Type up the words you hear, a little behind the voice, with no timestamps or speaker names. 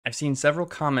I've seen several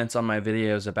comments on my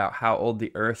videos about how old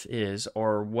the earth is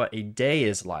or what a day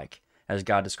is like, as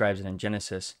God describes it in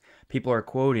Genesis. People are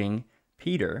quoting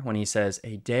Peter when he says,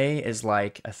 "A day is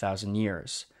like 1,000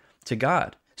 years" to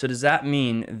God. So does that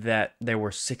mean that there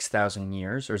were 6,000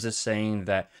 years, or is this saying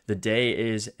that the day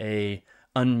is a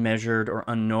unmeasured or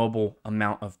unknowable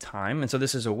amount of time? And so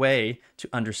this is a way to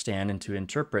understand and to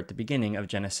interpret the beginning of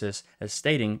Genesis as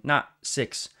stating not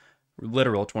 6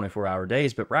 literal 24-hour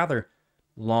days, but rather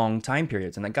long time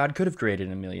periods, and that God could have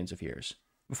created in millions of years.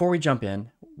 Before we jump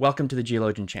in, welcome to the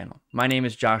Geologian channel. My name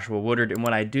is Joshua Woodard, and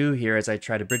what I do here is I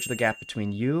try to bridge the gap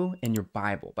between you and your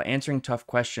Bible by answering tough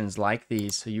questions like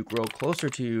these so you grow closer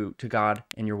to God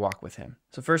in your walk with Him.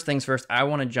 So first things first, I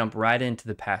want to jump right into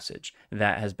the passage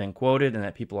that has been quoted and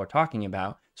that people are talking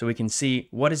about so we can see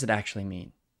what does it actually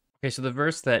mean. Okay, so the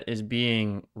verse that is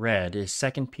being read is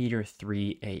 2 Peter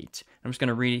 3:8. I'm just going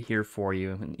to read it here for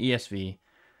you in ESV.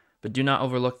 "But do not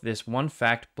overlook this one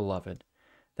fact, beloved,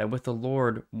 that with the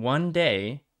Lord 1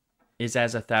 day is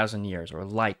as 1,000 years, or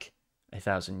like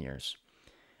 1,000 years,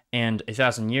 and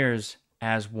 1,000 years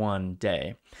as 1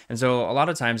 day." And so a lot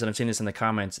of times, and I've seen this in the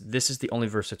comments, this is the only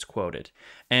verse that's quoted.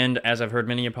 And as I've heard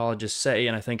many apologists say,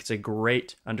 and I think it's a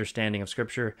great understanding of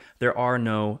Scripture, there are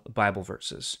no Bible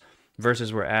verses.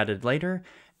 Verses were added later,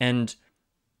 and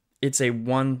it's a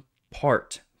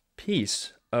one-part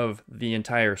piece of the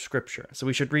entire Scripture. So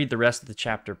we should read the rest of the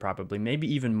chapter probably, maybe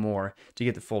even more, to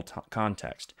get the full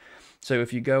context. So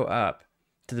if you go up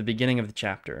to the beginning of the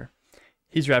chapter,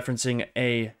 he's referencing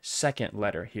a second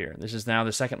letter here. This is now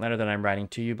the second letter that I'm writing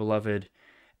to you, beloved.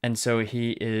 And so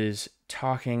he is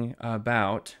talking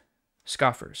about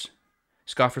scoffers.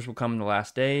 Scoffers will come in the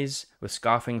last days, with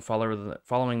scoffing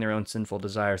following their own sinful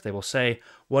desires. They will say,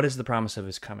 "What is the promise of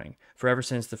his coming? For ever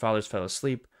since the fathers fell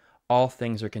asleep, all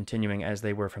things are continuing as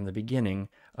they were from the beginning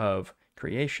of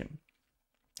creation."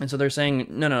 And so they're saying,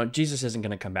 no, Jesus isn't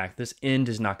going to come back. This end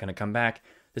is not going to come back.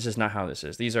 This is not how this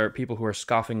is. These are people who are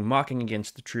scoffing, mocking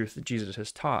against the truth that Jesus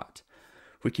has taught.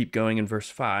 We keep going in verse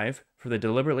 5. "For they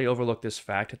deliberately overlook this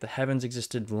fact that the heavens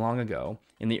existed long ago,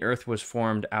 and the earth was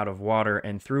formed out of water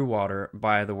and through water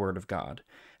by the word of God,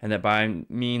 and that by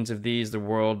means of these the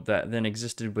world that then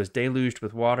existed was deluged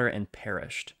with water and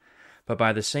perished. But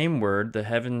by the same word, the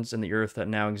heavens and the earth that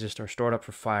now exist are stored up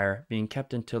for fire, being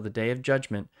kept until the day of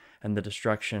judgment and the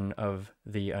destruction of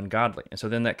the ungodly." And so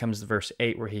then that comes to verse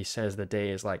 8 where he says the day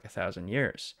is like 1,000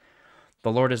 years.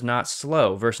 "The Lord is not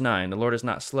slow," verse 9, "the Lord is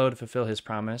not slow to fulfill his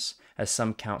promise, as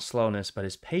some count slowness, but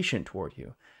is patient toward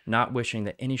you, not wishing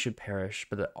that any should perish,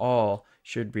 but that all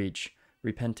should reach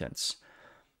repentance."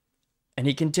 And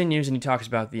he continues and he talks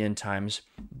about the end times,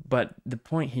 but the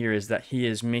point here is that he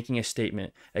is making a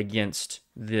statement against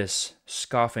this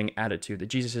scoffing attitude that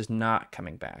Jesus is not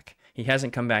coming back. He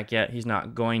hasn't come back yet. He's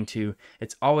not going to.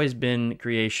 It's always been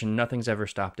creation. Nothing's ever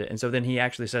stopped it. And so then he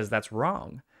actually says that's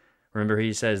wrong. Remember,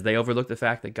 he says they overlook the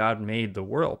fact that God made the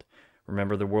world.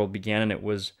 Remember, the world began and it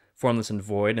was formless and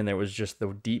void, and there was just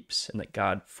the deeps, and that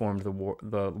God formed the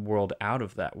world out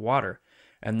of that water.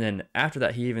 And then after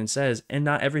that, he even says, and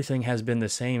not everything has been the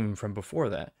same from before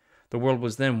that. The world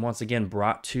was then once again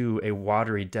brought to a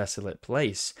watery, desolate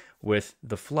place with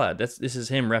the flood. This is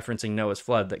him referencing Noah's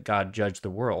flood, that God judged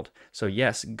the world. So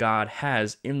yes, God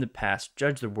has in the past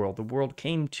judged the world. The world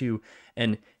came to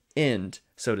an end,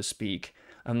 so to speak,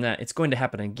 and that it's going to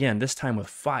happen again, this time with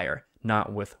fire,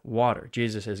 not with water.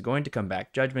 Jesus is going to come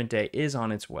back. Judgment Day is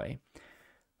on its way.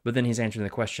 But then he's answering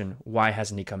the question, why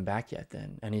hasn't he come back yet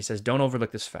then? And he says, don't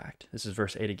overlook this fact. This is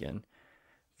verse 8 again.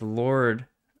 "The Lord,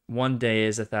 1 day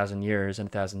is 1,000 years, and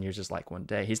 1,000 years is like 1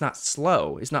 day." He's not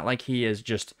slow. It's not like he is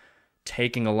just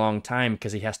taking a long time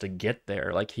because he has to get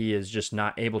there, like he is just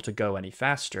not able to go any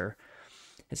faster.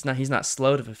 He's not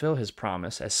slow to fulfill his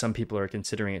promise, as some people are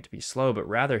considering it to be slow, but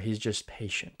rather he's just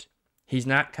patient. He's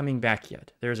not coming back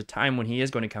yet. There is a time when he is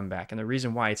going to come back, and the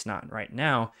reason why it's not right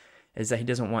now is that he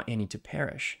doesn't want any to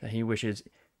perish, that he wishes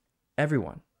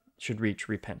everyone should reach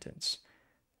repentance.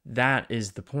 That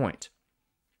is the point.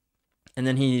 And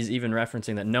then he's even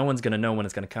referencing that no one's going to know when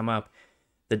it's going to come up.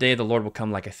 The day of the Lord will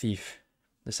come like a thief.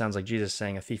 This sounds like Jesus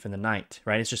saying a thief in the night,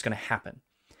 right? It's just going to happen.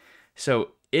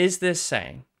 So is this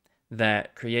saying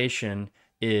that creation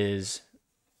is,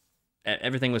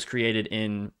 everything was created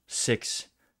in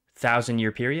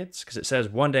 6,000-year periods? Because it says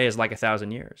 1 day is like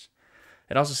 1,000 years.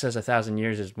 It also says 1,000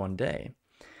 years is 1 day.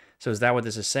 So is that what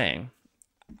this is saying?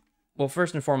 Well,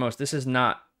 first and foremost, this is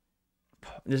not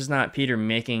Peter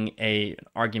making an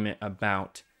argument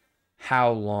about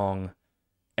how long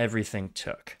everything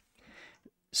took.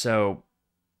 So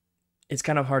it's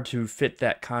kind of hard to fit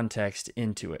that context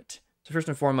into it. So first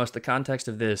and foremost, the context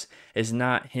of this is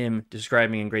not him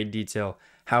describing in great detail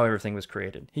how everything was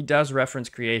created. He does reference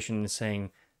creation and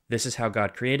saying, this is how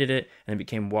God created it, and it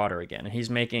became water again. And he's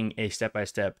making a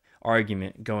step-by-step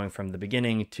argument going from the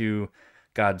beginning to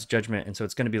God's judgment, and so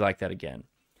it's going to be like that again.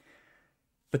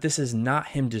 But this is not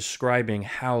him describing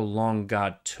how long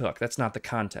God took. That's not the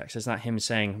context. It's not him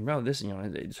saying, well, this,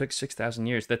 it took 6,000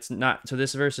 years. That's not, so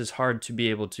this verse is hard to be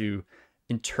able to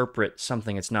interpret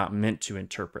something it's not meant to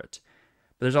interpret.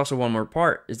 But there's also one more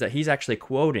part, is that he's actually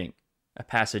quoting a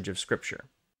passage of Scripture.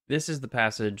 This is the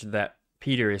passage that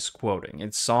Peter is quoting.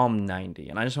 It's Psalm 90,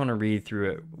 and I just want to read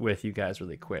through it with you guys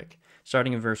really quick.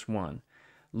 Starting in verse 1.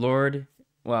 Lord,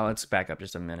 well, let's back up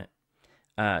just a minute.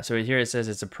 So here it says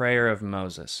it's a prayer of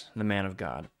Moses, the man of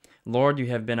God. Lord, you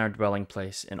have been our dwelling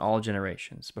place in all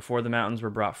generations. Before the mountains were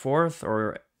brought forth,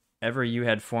 or ever you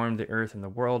had formed the earth and the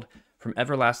world, from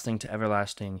everlasting to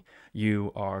everlasting,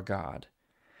 you are God.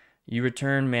 You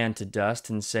return man to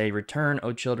dust and say, return,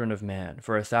 O children of man,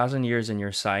 for 1,000 years in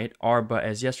your sight are but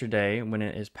as yesterday when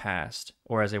it is past,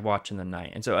 or as a watch in the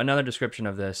night. And so another description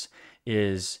of this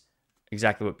is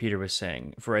exactly what Peter was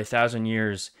saying. For 1,000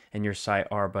 years in your sight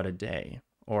are but a day,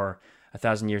 or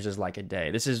 1,000 years is like a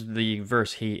day. This is the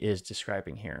verse he is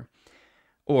describing here.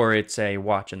 Or it's a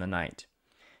watch in the night.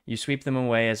 You sweep them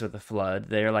away as with a flood.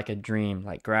 They are like a dream,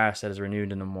 like grass that is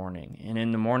renewed in the morning. And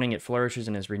in the morning it flourishes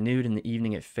and is renewed. In the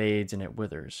evening it fades and it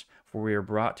withers. For we are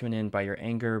brought to an end by your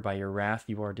anger, by your wrath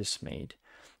you are dismayed.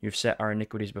 You have set our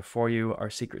iniquities before you, our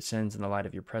secret sins in the light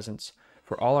of your presence.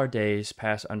 For all our days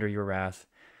pass under your wrath.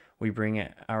 We bring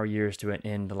our years to an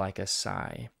end like a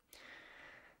sigh.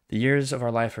 The years of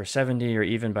our life are 70, or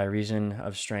even by reason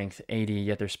of strength 80,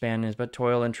 yet their span is but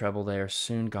toil and trouble. They are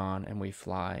soon gone, and we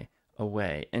fly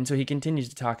away. And so he continues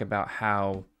to talk about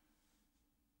how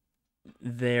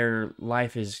their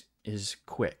life is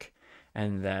quick,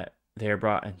 and that they are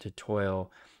brought into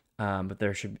toil. But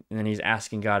there should, and then he's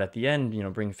asking God at the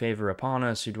end, bring favor upon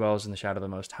us who dwells in the shadow of the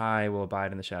Most High, will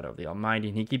abide in the shadow of the Almighty.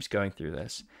 And he keeps going through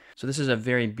this. So this is a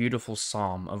very beautiful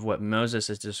psalm of what Moses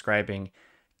is describing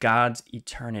God's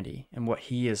eternity and what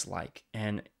he is like,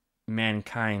 and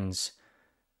mankind's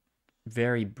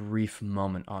very brief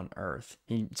moment on earth.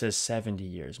 He says 70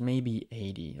 years, maybe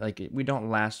 80. Like, we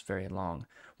don't last very long.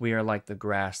 We are like the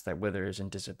grass that withers and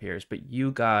disappears. But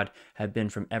you, God, have been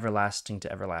from everlasting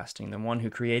to everlasting, the one who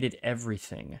created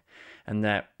everything, and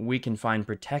that we can find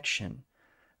protection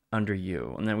under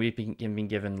you, and that we can be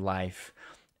given life.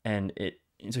 And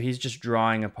so he's just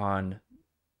drawing upon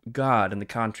God and the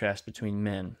contrast between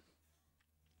men.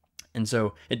 And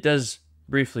so it does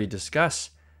briefly discuss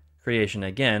creation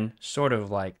again, sort of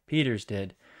like Peter's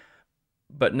did.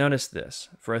 But notice this,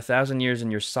 for 1,000 years in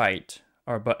your sight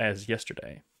are but as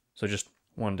yesterday. So just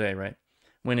one day, right?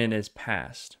 When it is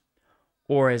past,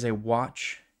 or as a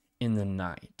watch in the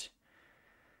night.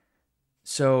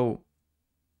 So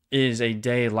is a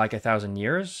day like 1,000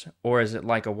 years, or is it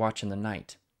like a watch in the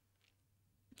night?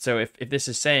 So if this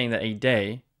is saying that a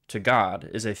day to God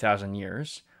is 1,000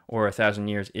 years, or 1,000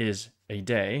 years is a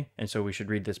day, and so we should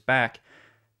read this back,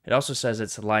 it also says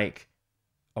it's like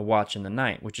a watch in the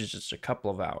night, which is just a couple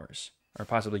of hours, or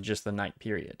possibly just the night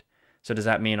period. So does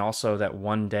that mean also that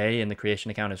one day in the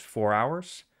creation account is 4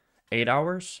 hours, 8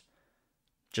 hours,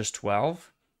 just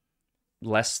 12,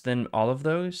 less than all of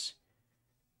those?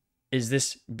 Is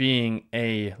this being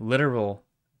a literal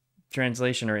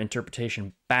translation or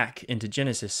interpretation back into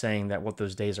Genesis saying that what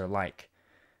those days are like?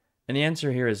 And the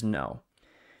answer here is no.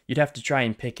 You'd have to try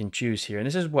and pick and choose here. And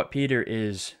this is what Peter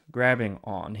is grabbing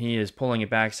on. He is pulling it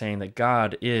back, saying that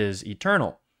God is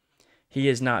eternal. He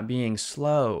is not being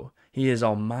slow. He is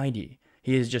almighty.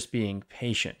 He is just being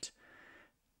patient.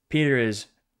 Peter is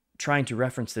trying to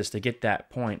reference this to get that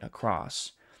point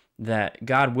across, that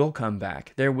God will come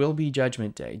back. There will be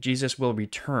judgment day. Jesus will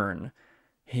return.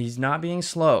 He's not being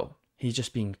slow. He's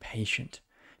just being patient.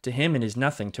 To him, it is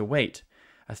nothing to wait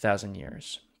 1,000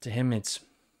 years. To him,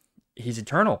 he's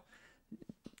eternal.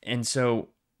 And so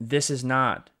this is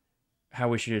not how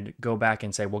we should go back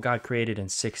and say, well, God created in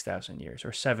 6,000 years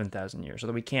or 7,000 years,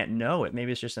 although we can't know it.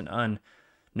 Maybe it's just an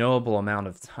unknowable amount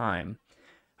of time.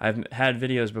 I've had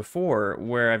videos before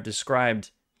where I've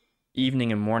described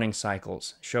evening and morning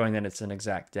cycles, showing that it's an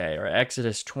exact day. Or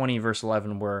Exodus 20, verse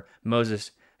 11, where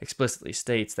Moses explicitly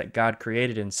states that God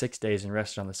created in 6 days and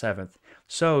rested on the seventh.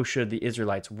 So should the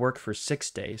Israelites work for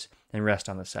 6 days and rest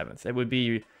on the seventh. It would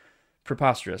be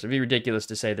preposterous. It would be ridiculous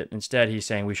to say that instead he's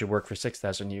saying we should work for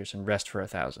 6,000 years and rest for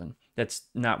 1,000. That's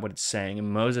not what it's saying.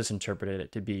 And Moses interpreted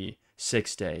it to be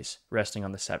 6 days, resting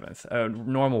on the seventh, a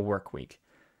normal work week.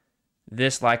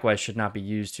 This likewise should not be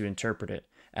used to interpret it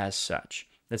as such.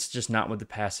 That's just not what the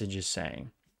passage is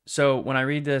saying. So when I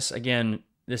read this, again,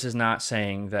 this is not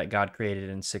saying that God created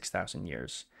in 6,000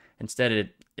 years.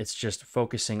 Instead, it's just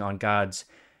focusing on God's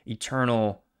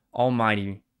eternal,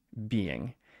 almighty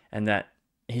being, and that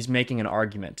he's making an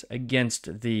argument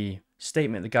against the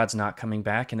statement that God's not coming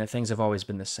back and that things have always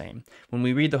been the same. When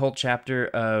we read the whole chapter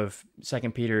of 2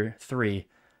 Peter 3,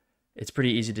 it's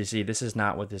pretty easy to see this is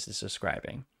not what this is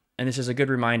describing. And this is a good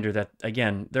reminder that,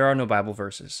 again, there are no Bible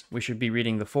verses. We should be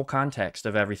reading the full context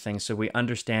of everything so we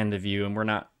understand the view and we're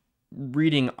not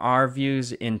reading our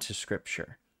views into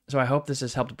Scripture. So I hope this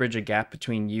has helped bridge a gap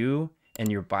between you and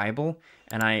your Bible.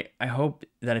 And I hope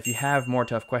that if you have more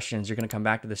tough questions, you're going to come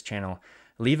back to this channel.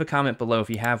 Leave a comment below if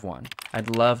you have one.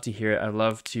 I'd love to hear it. I'd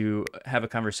love to have a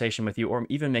conversation with you or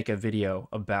even make a video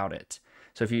about it.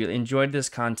 So if you enjoyed this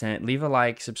content, leave a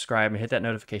like, subscribe, and hit that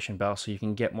notification bell so you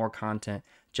can get more content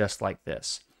just like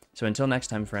this. So until next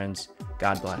time, friends,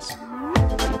 God bless.